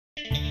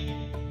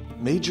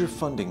Major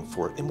funding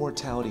for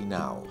Immortality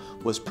Now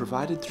was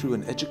provided through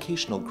an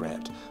educational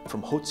grant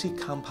from Hotze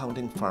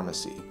Compounding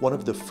Pharmacy, one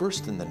of the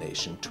first in the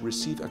nation to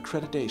receive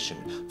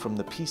accreditation from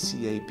the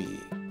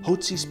PCAB.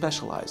 Hotze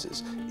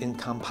specializes in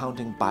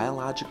compounding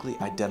biologically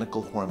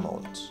identical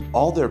hormones.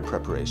 All their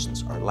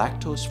preparations are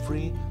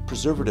lactose-free,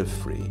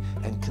 preservative-free,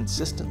 and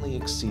consistently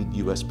exceed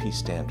USP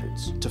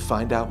standards. To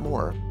find out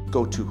more,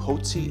 go to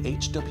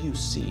hotzehwc.com.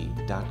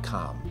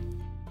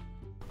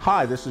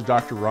 Hi, this is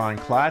Dr. Ronald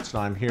Klatz,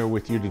 and I'm here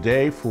with you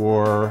today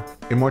for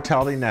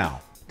Immortality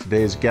Now.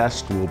 Today's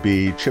guest will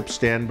be Chip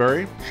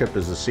Stanbury. Chip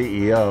is the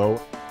CEO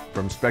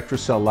from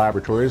SpectraCell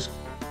Laboratories.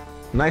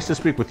 Nice to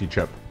speak with you,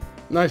 Chip.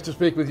 Nice to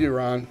speak with you,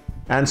 Ron.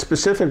 And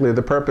specifically,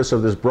 the purpose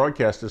of this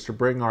broadcast is to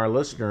bring our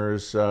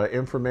listeners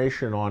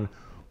information on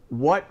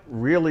what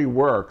really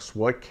works,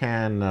 what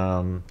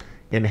can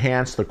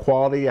enhance the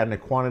quality and the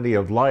quantity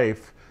of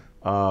life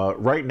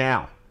right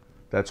now.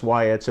 That's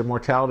why it's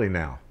Immortality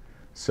Now.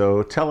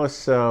 So tell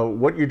us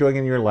what you're doing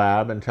in your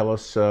lab, and tell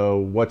us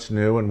what's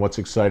new and what's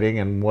exciting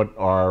and what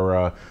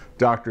our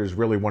doctors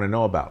really want to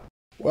know about.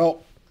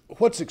 Well,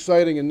 what's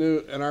exciting and new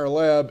in our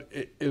lab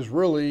is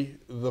really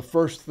the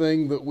first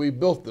thing that we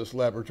built this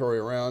laboratory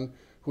around,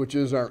 which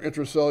is our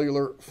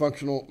intracellular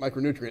functional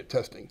micronutrient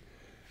testing.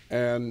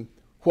 And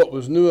what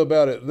was new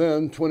about it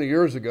then, 20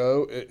 years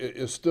ago,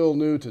 is still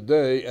new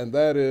today, and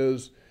that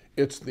is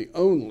it's the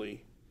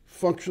only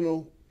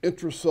functional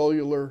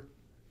intracellular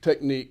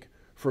technique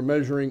for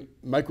measuring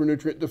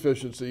micronutrient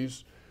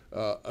deficiencies,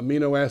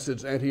 amino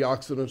acids,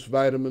 antioxidants,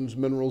 vitamins,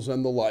 minerals,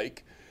 and the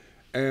like.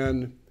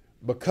 And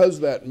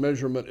because that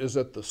measurement is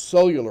at the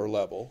cellular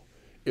level,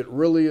 it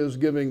really is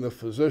giving the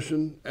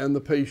physician and the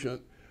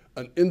patient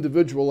an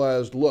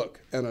individualized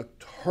look and a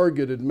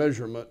targeted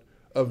measurement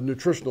of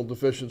nutritional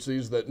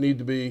deficiencies that need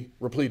to be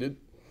repleted.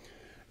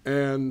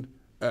 And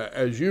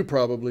as you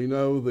probably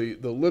know, the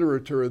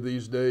literature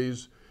these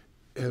days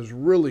has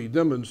really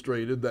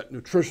demonstrated that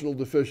nutritional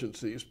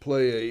deficiencies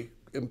play an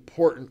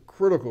important,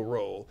 critical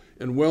role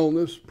in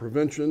wellness,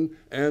 prevention,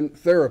 and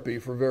therapy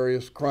for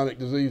various chronic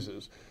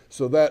diseases.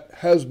 So that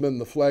has been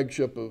the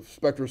flagship of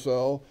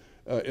SpectraCell.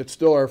 It's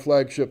still our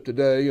flagship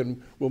today,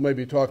 and we'll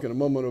maybe talk in a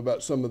moment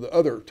about some of the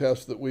other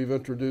tests that we've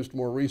introduced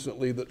more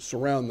recently that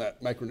surround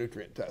that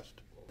micronutrient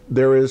test.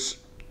 There is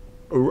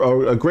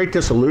a great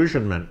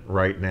disillusionment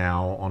right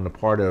now on the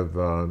part of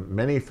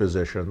many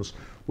physicians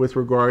with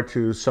regard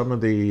to some of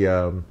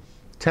the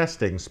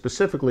testing,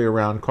 specifically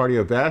around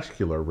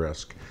cardiovascular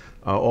risk,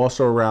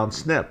 also around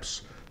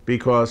SNPs,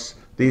 because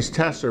these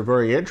tests are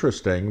very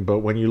interesting, but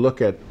when you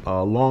look at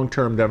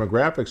long-term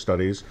demographic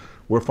studies,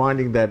 we're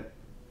finding that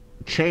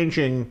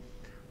changing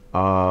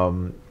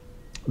the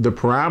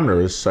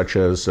parameters such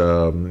as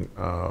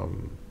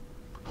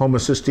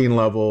homocysteine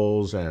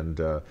levels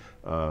and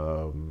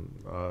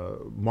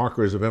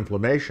markers of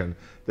inflammation,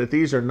 that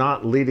these are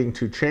not leading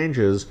to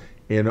changes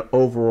in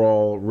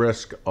overall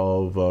risk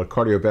of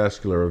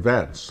cardiovascular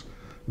events,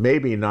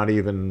 maybe not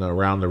even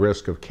around the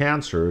risk of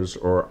cancers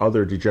or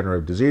other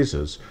degenerative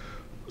diseases.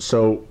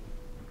 So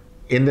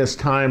in this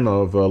time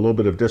of a little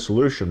bit of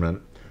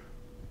disillusionment,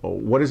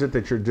 what is it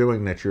that you're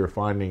doing that you're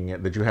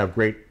finding that you have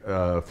great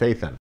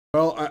faith in?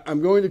 Well,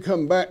 I'm going to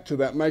come back to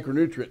that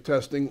micronutrient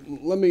testing.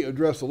 Let me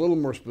address a little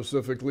more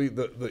specifically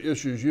the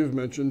issues you've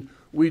mentioned.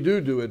 We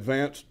do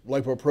advanced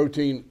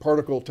lipoprotein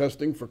particle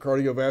testing for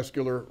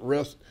cardiovascular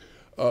risk.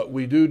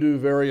 We do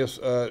various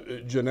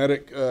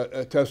genetic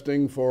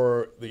testing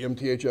for the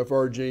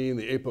MTHFR gene,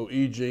 the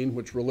ApoE gene,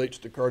 which relates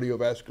to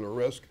cardiovascular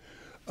risk.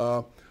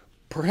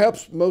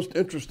 Perhaps most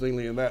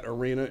interestingly in that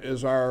arena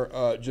is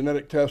our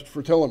genetic test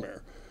for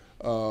telomere.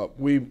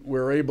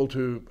 We're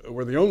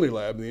the only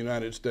lab in the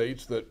United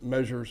States that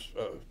measures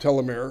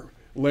telomere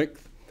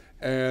length.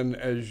 And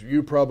as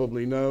you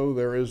probably know,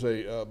 there is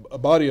a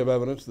body of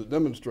evidence that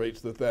demonstrates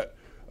that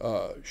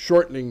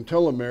shortening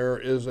telomere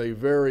is a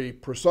very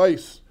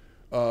precise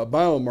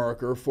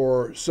biomarker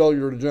for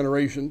cellular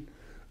degeneration,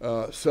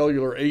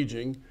 cellular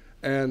aging,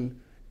 and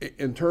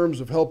in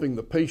terms of helping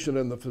the patient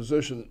and the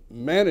physician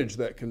manage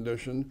that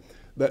condition,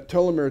 that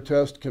telomere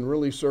test can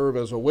really serve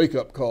as a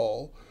wake-up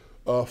call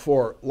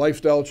for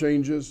lifestyle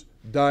changes,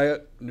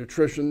 diet,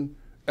 nutrition,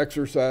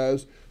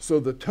 exercise. So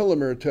the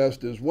telomere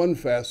test is one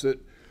facet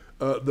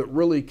that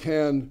really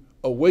can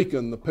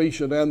awaken the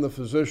patient and the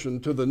physician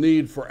to the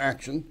need for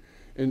action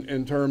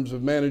in terms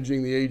of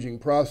managing the aging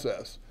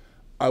process.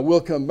 I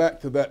will come back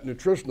to that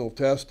nutritional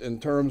test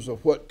in terms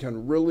of what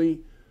can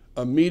really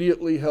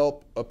immediately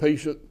help a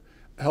patient,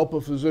 help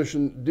a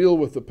physician deal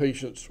with the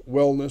patient's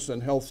wellness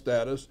and health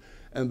status,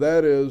 and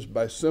that is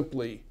by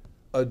simply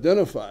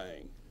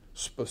identifying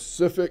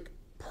specific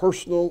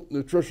personal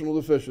nutritional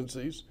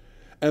deficiencies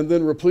and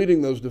then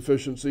repleting those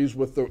deficiencies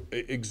with the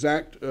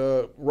exact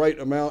right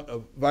amount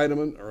of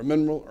vitamin or a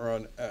mineral or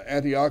an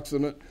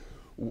antioxidant.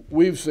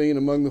 We've seen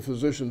among the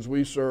physicians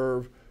we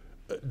serve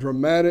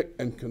dramatic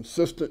and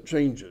consistent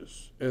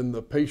changes in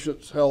the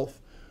patient's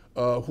health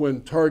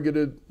when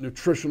targeted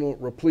nutritional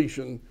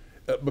repletion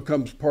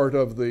becomes part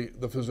of the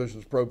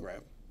physician's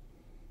program.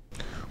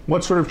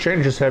 What sort of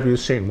changes have you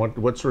seen?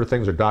 What sort of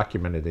things are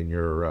documented in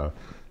your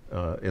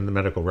in the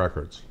medical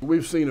records?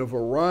 We've seen a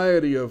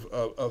variety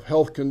of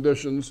health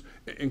conditions,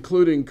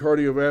 including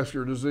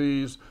cardiovascular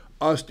disease,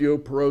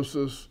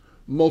 osteoporosis,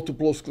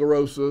 multiple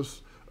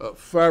sclerosis,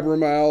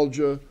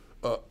 fibromyalgia,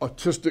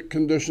 autistic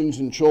conditions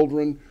in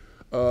children.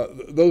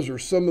 Those are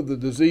some of the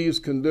disease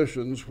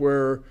conditions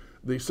where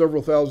the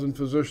several thousand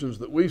physicians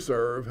that we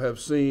serve have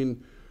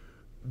seen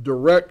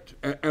direct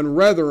and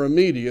rather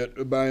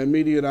immediate, by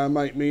immediate I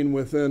might mean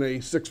within a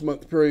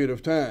 6-month period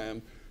of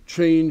time,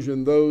 change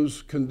in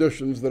those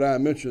conditions that I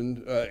mentioned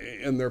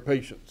in their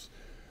patients.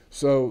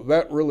 So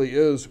that really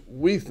is,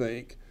 we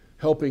think,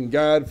 helping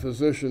guide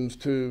physicians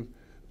to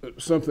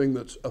something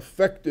that's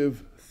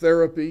effective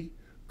therapy,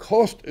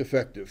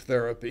 cost-effective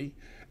therapy,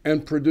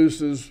 and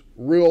produces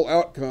real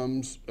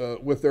outcomes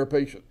with their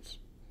patients.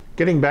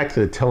 Getting back to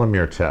the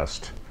telomere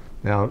test.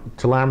 Now,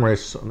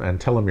 telomerase and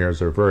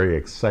telomeres are very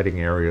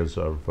exciting areas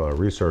of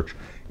research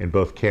in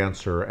both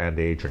cancer and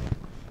aging.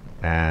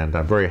 And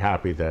I'm very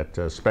happy that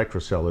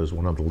SpectraCell is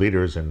one of the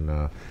leaders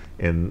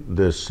in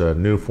this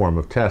new form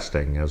of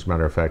testing. As a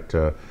matter of fact,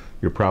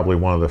 you're probably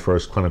one of the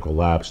first clinical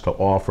labs to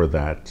offer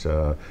that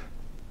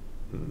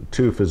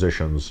to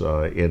physicians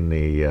in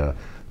the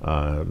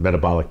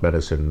metabolic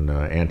medicine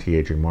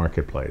anti-aging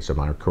marketplace. Am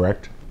I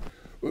correct?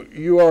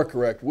 You are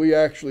correct. We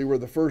actually were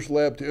the first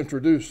lab to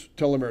introduce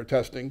telomere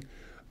testing,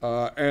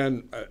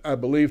 and I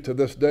believe to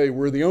this day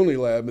we're the only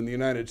lab in the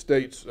United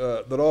States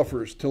that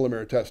offers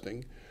telomere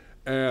testing.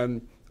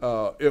 And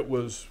it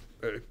was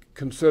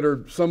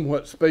considered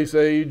somewhat space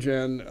age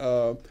and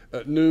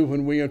new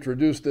when we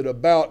introduced it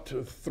about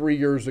 3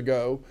 years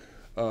ago.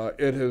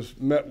 It has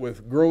met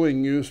with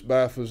growing use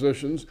by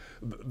physicians.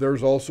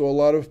 There's also a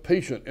lot of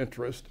patient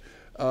interest.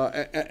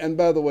 And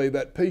by the way,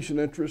 that patient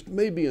interest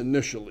maybe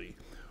initially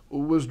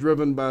was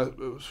driven by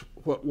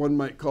what one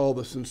might call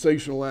the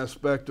sensational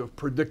aspect of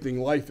predicting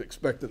life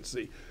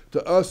expectancy.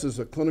 To us as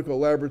a clinical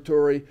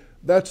laboratory,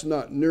 that's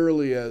not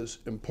nearly as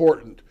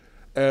important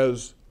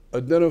as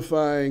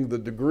identifying the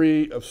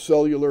degree of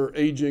cellular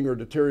aging or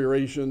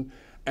deterioration,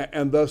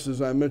 and thus,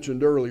 as I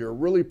mentioned earlier,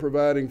 really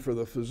providing for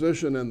the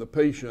physician and the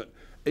patient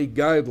a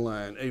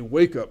guideline, a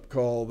wake-up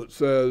call that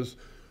says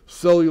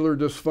cellular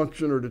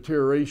dysfunction or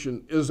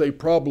deterioration is a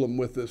problem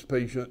with this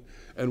patient,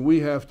 and we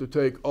have to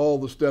take all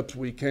the steps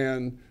we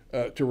can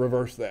to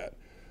reverse that.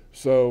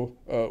 So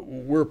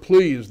we're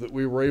pleased that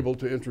we were able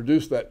to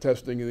introduce that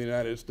testing in the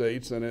United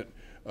States, and it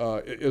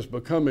is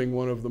becoming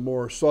one of the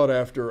more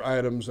sought-after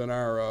items in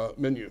our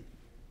menu.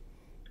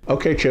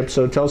 Okay, Chip.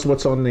 So tell us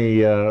what's on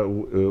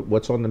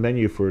the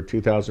menu for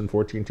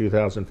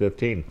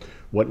 2014-2015.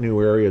 What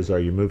new areas are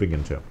you moving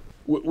into?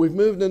 We've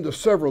moved into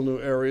several new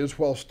areas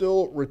while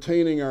still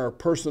retaining our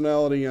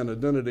personality and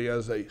identity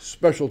as a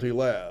specialty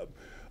lab.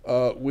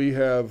 We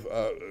have,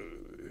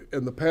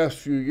 in the past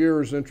few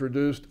years,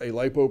 introduced a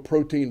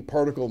lipoprotein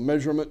particle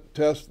measurement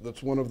test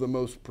that's one of the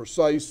most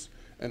precise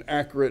and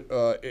accurate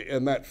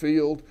in that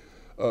field.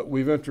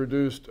 We've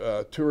introduced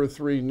 2 or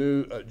 3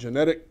 new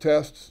genetic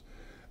tests.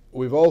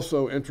 We've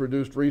also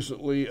introduced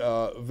recently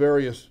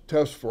various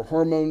tests for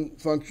hormone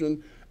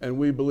function, and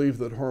we believe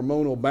that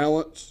hormonal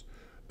balance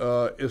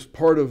is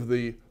part of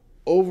the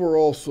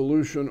overall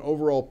solution,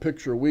 overall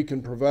picture we can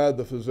provide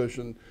the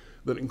physician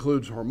that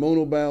includes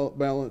hormonal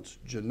balance,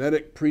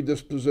 genetic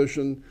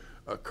predisposition,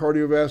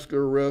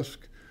 cardiovascular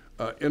risk,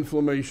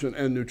 inflammation,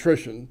 and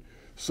nutrition.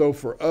 So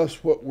for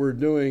us, what we're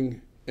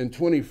doing in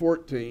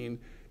 2014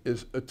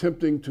 is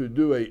attempting to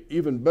do an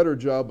even better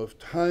job of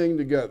tying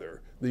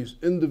together these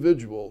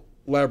individual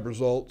lab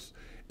results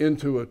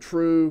into a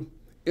true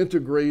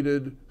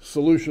integrated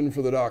solution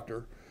for the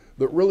doctor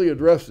that really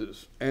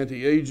addresses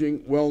anti-aging,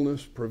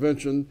 wellness,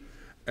 prevention,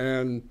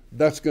 and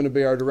that's going to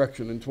be our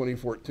direction in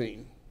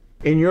 2014.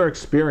 In your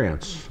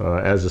experience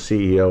as a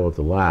CEO of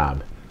the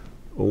lab,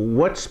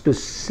 what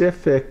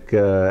specific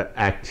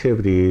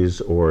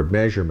activities or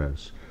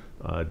measurements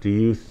do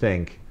you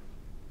think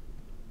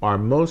are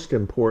most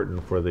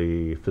important for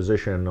the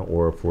physician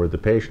or for the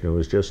patient who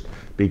is just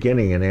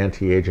beginning an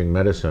anti-aging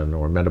medicine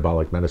or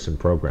metabolic medicine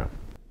program?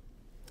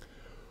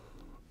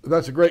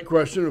 That's a great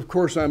question. Of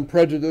course, I'm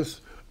prejudiced.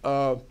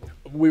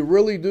 We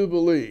really do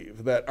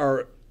believe that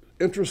our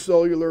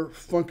intracellular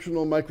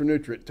functional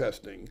micronutrient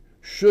testing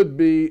should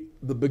be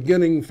the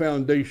beginning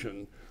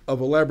foundation of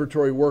a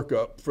laboratory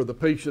workup for the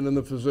patient and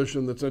the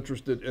physician that's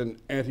interested in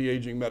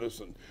anti-aging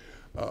medicine.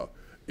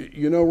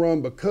 You know,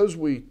 Ron, because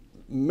we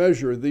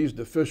measure these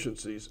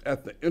deficiencies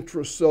at the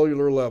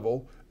intracellular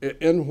level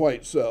in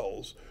white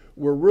cells,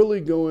 we're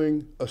really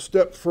going a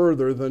step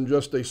further than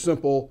just a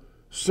simple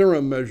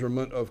serum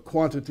measurement of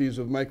quantities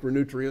of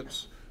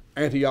micronutrients,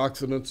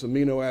 antioxidants,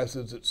 amino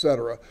acids,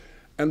 etc.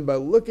 And by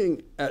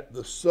looking at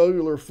the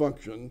cellular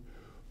function,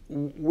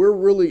 we're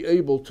really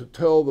able to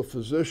tell the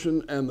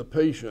physician and the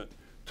patient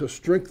to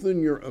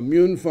strengthen your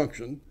immune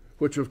function,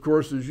 which of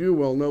course, as you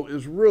well know,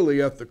 is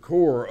really at the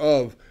core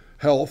of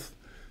health,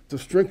 to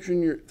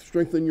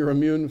strengthen your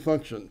immune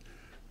function,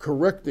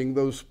 correcting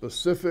those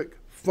specific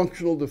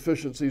functional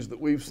deficiencies that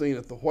we've seen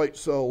at the white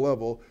cell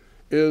level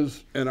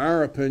is, in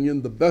our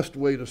opinion, the best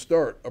way to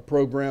start a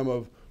program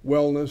of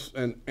wellness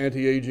and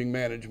anti-aging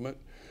management.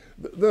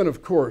 Then,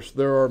 of course,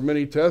 there are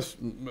many tests,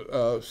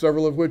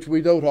 several of which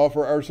we don't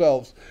offer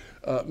ourselves,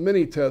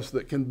 many tests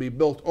that can be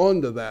built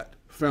onto that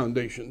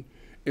foundation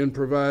in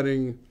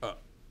providing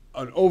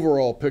an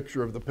overall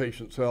picture of the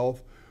patient's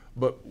health.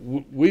 But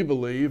we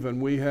believe,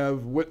 and we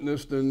have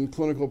witnessed in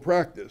clinical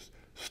practice,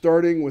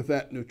 starting with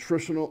that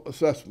nutritional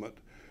assessment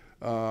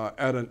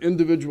at an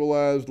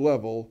individualized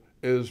level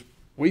is,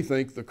 we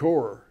think, the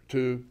core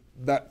to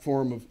that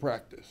form of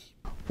practice.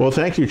 Well,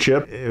 thank you,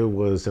 Chip. It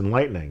was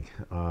enlightening.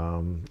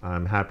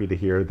 I'm happy to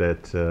hear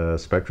that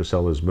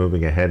SpectraCell is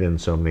moving ahead in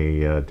so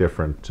many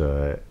different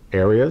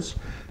areas,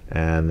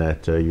 and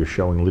that you're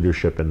showing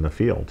leadership in the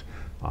field.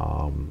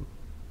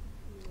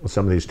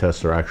 Some of these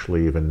tests are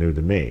actually even new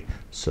to me,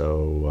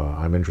 so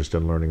I'm interested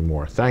in learning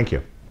more. Thank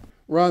you.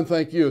 Ron,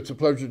 thank you. It's a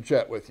pleasure to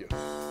chat with you.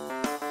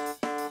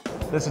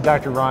 This is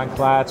Dr. Ronald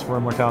Klatz for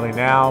Immortality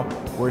Now.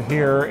 We're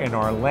here in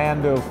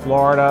Orlando,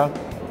 Florida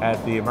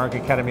at the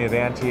American Academy of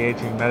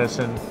Anti-Aging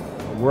Medicine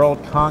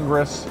World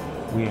Congress.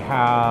 We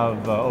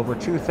have over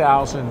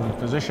 2,000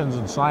 physicians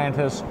and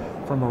scientists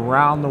from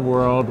around the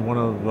world, one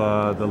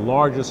of the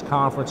largest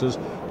conferences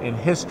in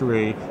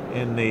history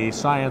in the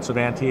science of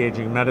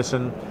anti-aging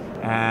medicine.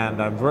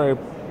 And I'm very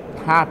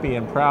happy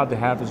and proud to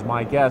have as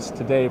my guest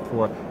today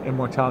for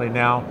Immortality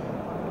Now,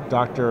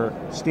 Dr.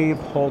 Steve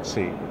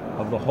Holtze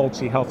of the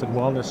Holtze Health and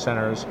Wellness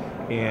Centers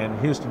in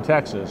Houston,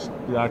 Texas.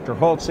 Dr.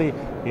 Holtze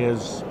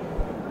is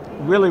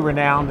really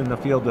renowned in the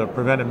field of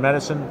preventive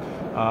medicine.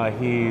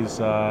 He's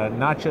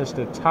not just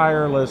a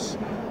tireless,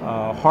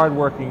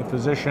 hardworking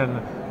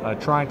physician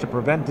trying to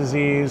prevent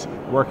disease,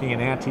 working in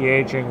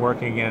anti-aging,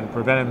 working in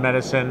preventive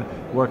medicine,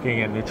 working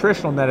in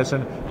nutritional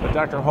medicine, but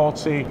Dr.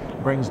 Holtze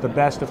brings the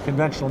best of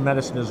conventional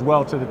medicine as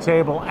well to the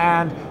table.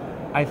 And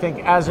I think,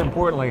 as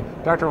importantly,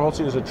 Dr.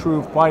 Holtze is a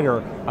true fighter,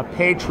 a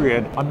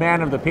patriot, a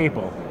man of the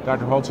people.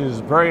 Dr. Holtze is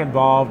very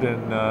involved in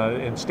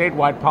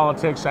statewide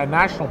politics and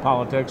national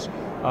politics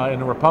in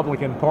the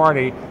Republican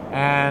Party,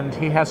 and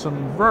he has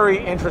some very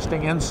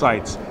interesting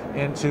insights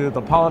into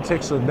the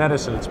politics of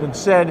medicine. It's been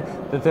said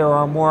that there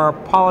are more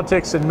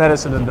politics in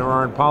medicine than there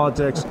are in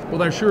politics. Well,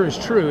 that sure is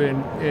true,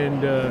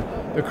 and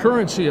the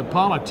currency of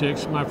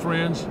politics, my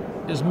friends,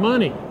 is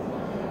money.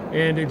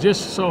 And it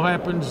just so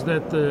happens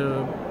that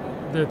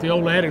the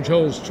old adage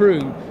holds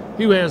true: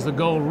 who has the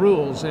gold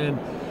rules. And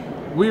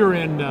we are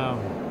in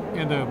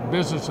the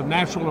business of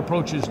natural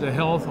approaches to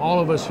health. All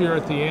of us here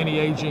at the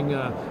Anti-Aging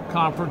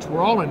Conference,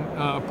 we're all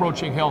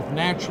approaching health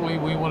naturally.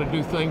 We want to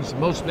do things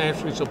most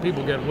naturally so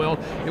people get well,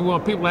 and we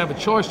want people to have a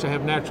choice to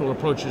have natural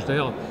approaches to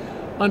health.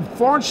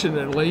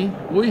 Unfortunately,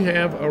 we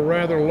have a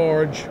rather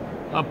large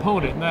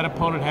opponent, and that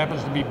opponent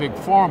happens to be Big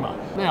Pharma.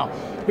 Now,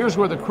 here's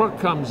where the crook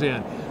comes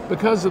in.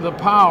 Because of the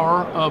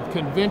power of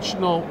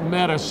conventional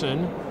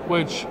medicine,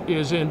 which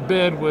is in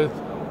bed with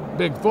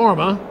Big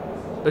Pharma,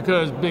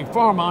 because Big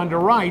Pharma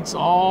underwrites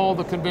all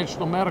the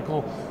conventional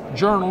medical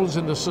journals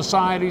and the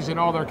societies and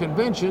all their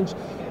conventions,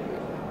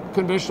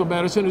 conventional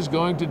medicine is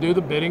going to do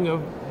the bidding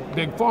of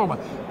Big Pharma.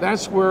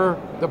 That's where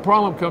the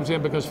problem comes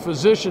in, because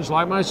physicians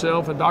like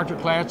myself and Dr.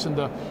 Klatz and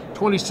the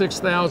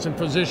 26,000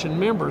 physician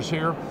members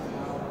here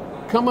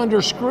come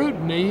under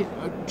scrutiny,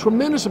 a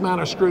tremendous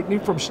amount of scrutiny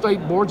from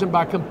state boards and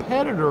by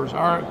competitors,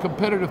 our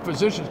competitive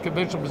physicians,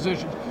 conventional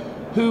physicians,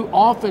 who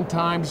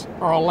oftentimes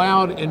are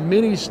allowed in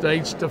many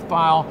states to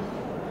file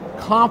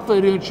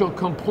confidential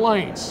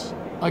complaints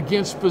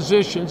against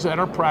physicians that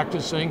are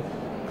practicing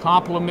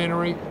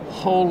complementary,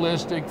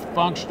 holistic,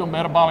 functional,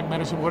 metabolic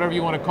medicine, whatever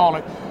you want to call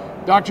it.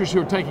 Doctors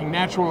who are taking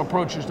natural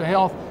approaches to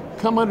health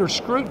come under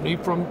scrutiny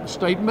from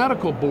state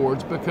medical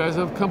boards because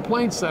of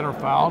complaints that are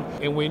filed.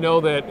 And we know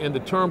that in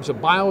the terms of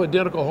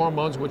bioidentical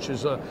hormones, which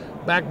is a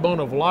backbone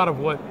of a lot of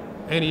what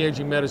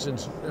anti-aging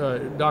medicine's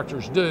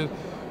doctors do,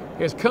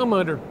 has come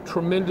under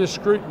tremendous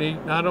scrutiny,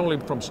 not only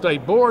from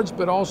state boards,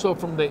 but also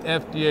from the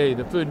FDA,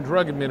 the Food and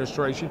Drug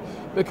Administration,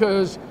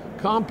 because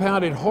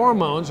compounded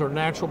hormones, or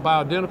natural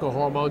bioidentical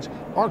hormones,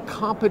 are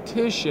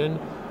competition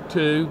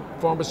to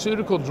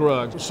pharmaceutical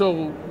drugs.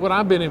 So what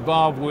I've been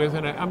involved with,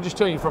 and I'm just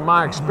telling you from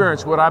my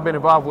experience, what I've been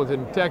involved with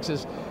in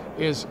Texas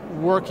is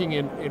working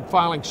in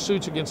filing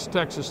suits against the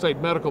Texas State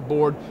Medical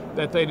Board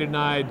that they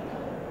denied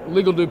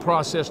legal due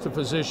process to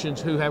physicians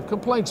who have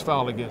complaints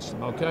filed against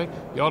them, okay?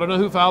 You ought to know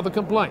who filed the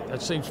complaint.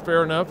 That seems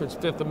fair enough. It's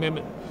Fifth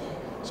Amendment.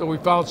 So we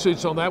filed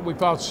suits on that. We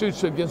filed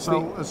suits against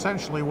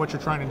essentially what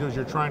you're trying to do is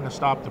you're trying to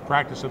stop the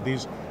practice of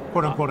these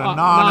quote-unquote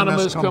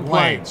anonymous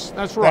complaints.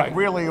 That's right. That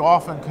really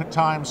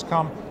oftentimes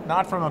come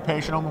not from a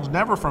patient, almost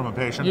never from a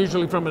patient.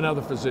 Usually from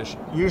another physician.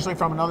 Usually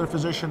from another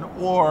physician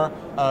or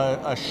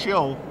a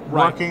shill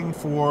working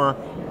for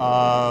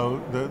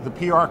the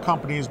PR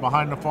companies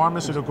behind the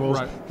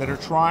pharmaceuticals that are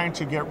trying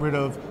to get rid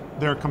of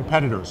their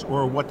competitors,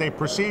 or what they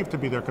perceive to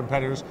be their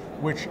competitors,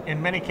 which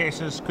in many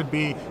cases could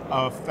be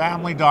a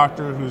family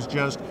doctor who's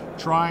just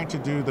trying to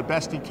do the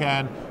best he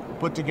can,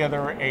 put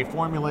together a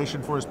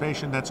formulation for his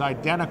patient that's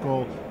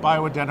identical,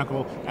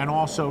 bioidentical, and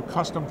also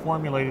custom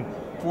formulated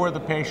for the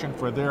patient,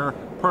 for their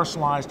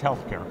personalized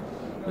health care.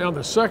 Now,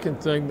 the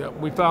second thing that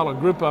we filed, a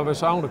group of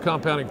us, I own a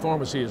compounding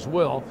pharmacy as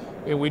well,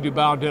 and we do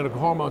bioidentical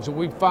hormones, and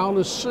we filed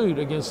a suit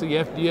against the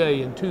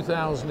FDA in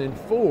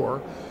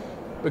 2004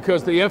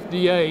 because the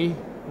FDA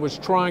was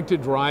trying to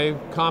drive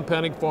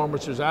compounding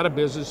pharmacists out of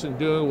business and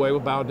doing away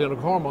with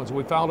bioidentical hormones.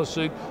 We filed a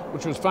suit,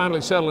 which was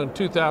finally settled in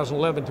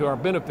 2011 to our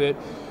benefit.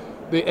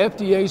 The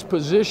FDA's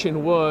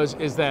position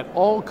is that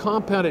all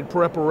compounded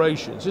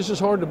preparations, this is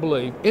hard to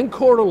believe, in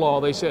court of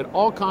law they said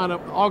all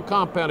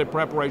compounded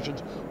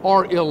preparations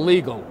are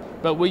illegal,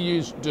 but we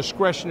use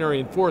discretionary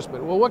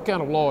enforcement. Well, what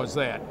kind of law is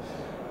that?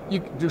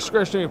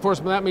 Discretionary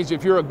enforcement, that means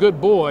if you're a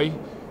good boy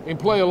and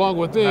play along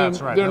with them,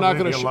 that's right. they're not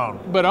leave going you alone.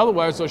 but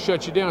otherwise they'll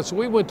shut you down. So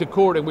we went to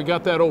court and we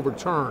got that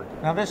overturned.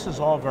 Now this is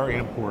all very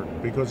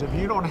important because if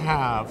you don't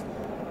have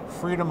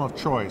freedom of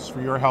choice for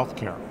your health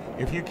care,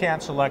 if you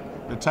can't select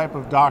the type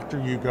of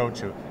doctor you go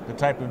to, the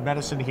type of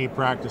medicine he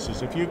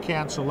practices, if you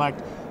can't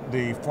select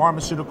the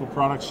pharmaceutical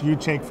products you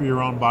take for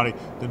your own body,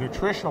 the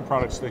nutritional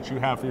products that you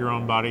have for your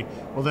own body,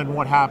 well then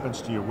what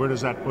happens to you? Where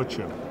does that put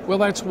you? Well,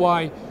 that's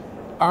why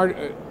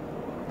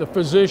the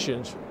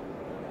physicians,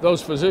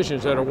 those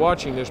physicians that are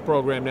watching this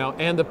program now,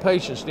 and the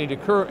patients need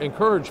to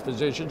encourage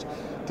physicians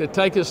to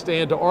take a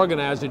stand, to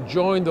organize and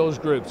join those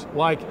groups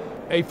like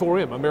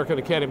A4M, American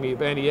Academy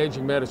of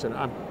Anti-Aging Medicine.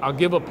 I'll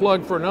give a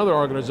plug for another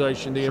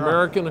organization. The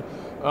American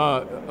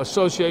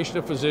Association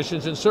of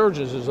Physicians and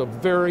Surgeons is a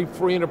very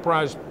free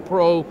enterprise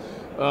pro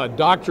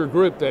doctor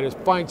group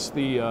that fights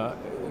the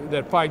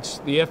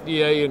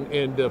FDA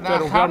and the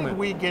federal government. How did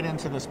we get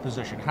into this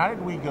position? How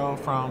did we go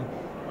from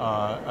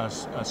a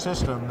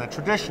system that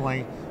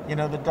traditionally, you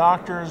know, the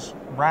doctors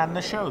ran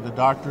the show. The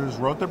doctors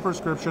wrote the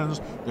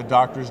prescriptions, the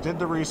doctors did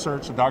the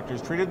research, the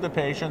doctors treated the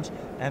patients,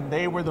 and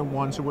they were the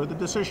ones who were the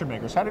decision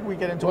makers. How did we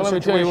get into a situation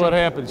let me tell you what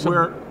happened.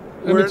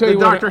 where the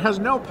doctor has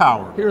no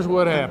power? Here's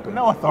what happened.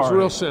 No authority. It's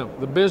real simple.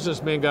 The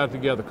businessmen got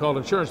together, called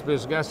insurance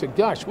business guys, said,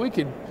 gosh, we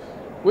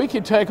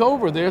could take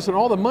over this, and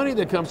all the money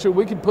that comes through,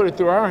 we could put it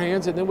through our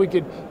hands, and then we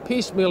could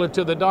piecemeal it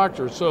to the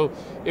doctors. So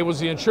it was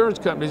the insurance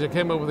companies that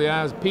came up with the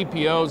ideas,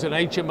 PPOs and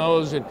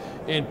HMOs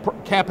and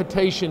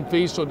capitation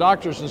fees. So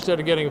doctors,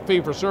 instead of getting a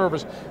fee for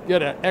service,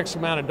 get an X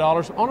amount of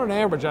dollars. On an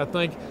average, I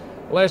think,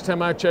 last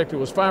time I checked, it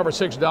was $5 or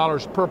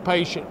 $6 per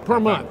patient per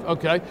month,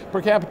 okay,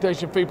 per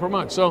capitation fee per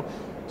month. So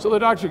the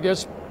doctor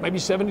gets maybe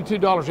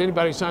 $72.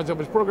 Anybody signs up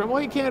for his program,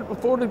 well, he can't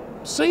afford to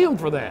see him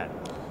for that.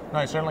 No,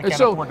 he certainly can't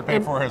afford to pay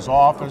for his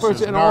office,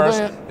 his nurse,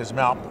 his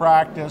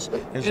malpractice,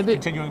 his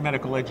continuing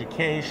medical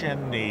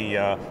education, the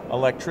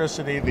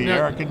electricity, the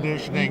air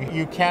conditioning.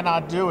 You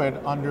cannot do it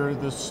under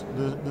the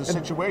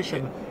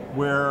situation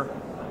where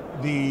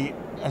the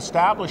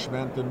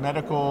establishment, the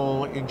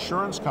medical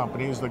insurance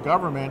companies, the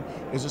government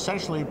is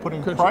essentially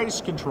putting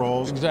price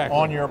controls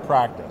on your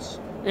practice.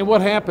 And what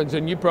happens,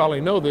 and you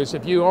probably know this,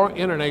 if you are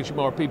in an HMO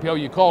or PPO,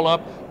 you call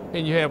up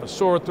and you have a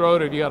sore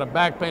throat or you got a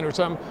back pain or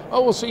something,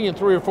 oh, we'll see you in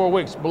 3 or 4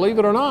 weeks. Believe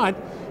it or not,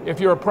 if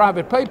you're a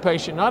private pay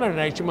patient, not in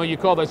an HMO, you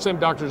call that same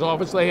doctor's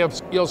office,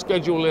 you'll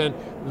schedule in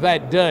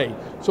that day.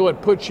 So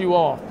it puts you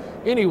off.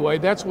 Anyway,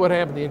 that's what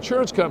happened. The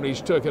insurance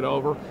companies took it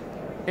over.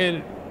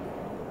 And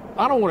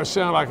I don't want to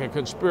sound like a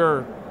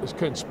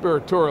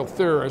conspiratorial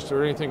theorist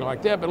or anything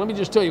like that, but let me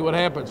just tell you what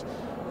happens.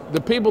 The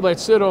people that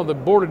sit on the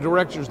board of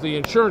directors, the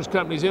insurance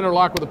companies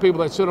interlock with the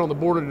people that sit on the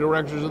board of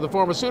directors of the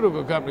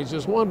pharmaceutical companies.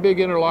 It's one big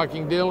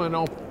interlocking deal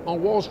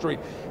on Wall Street.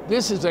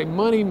 This is a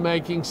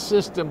money-making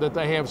system that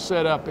they have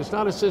set up. It's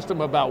not a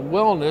system about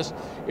wellness.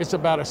 It's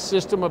about a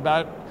system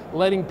about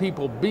letting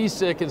people be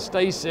sick and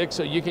stay sick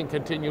so you can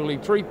continually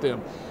treat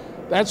them.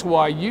 That's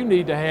why you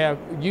need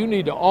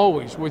to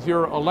always, with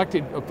your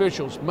elected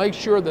officials, make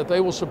sure that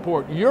they will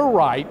support your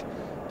right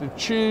to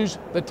choose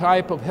the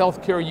type of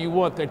health care you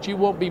want, that you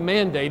won't be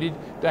mandated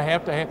to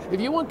have.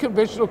 If you want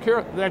conventional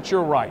care, that's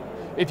your right.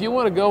 If you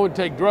want to go and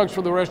take drugs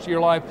for the rest of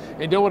your life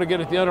and don't want to get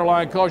at the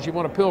underlying cause, you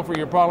want a pill for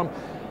your problem,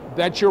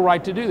 that's your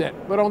right to do that.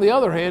 But on the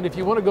other hand, if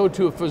you want to go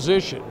to a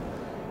physician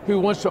who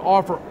wants to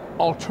offer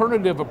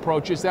alternative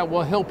approaches that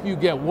will help you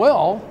get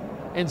well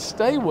and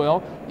stay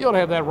well, you ought to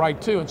have that right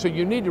too. And so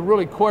you need to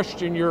really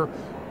question your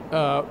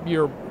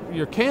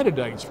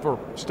candidates for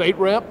state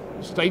rep,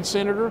 state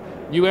senator,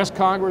 U.S.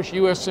 Congress,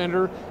 U.S.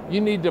 senator.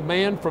 You need to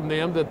demand from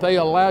them that they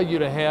allow you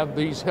to have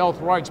these health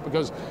rights,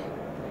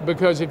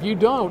 because if you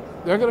don't,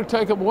 they're going to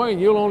take them away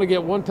and you'll only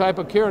get one type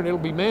of care and it'll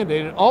be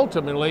mandated.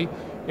 Ultimately,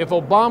 if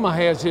Obama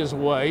has his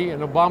way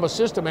and Obama's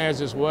system has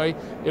his way,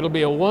 it'll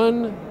be a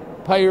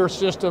one-payer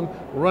system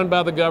run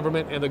by the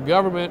government, and the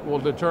government will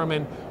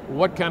determine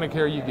what kind of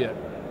care you get.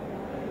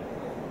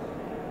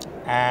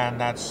 And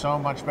that's so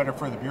much better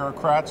for the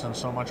bureaucrats and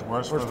so much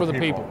worse for the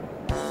people.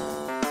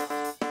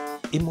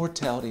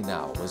 Immortality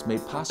Now was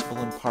made possible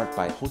in part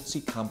by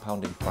Hotze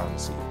Compounding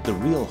Pharmacy, the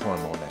real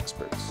hormone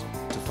experts.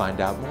 To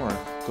find out more,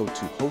 go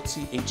to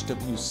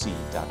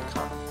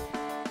hotzehwc.com.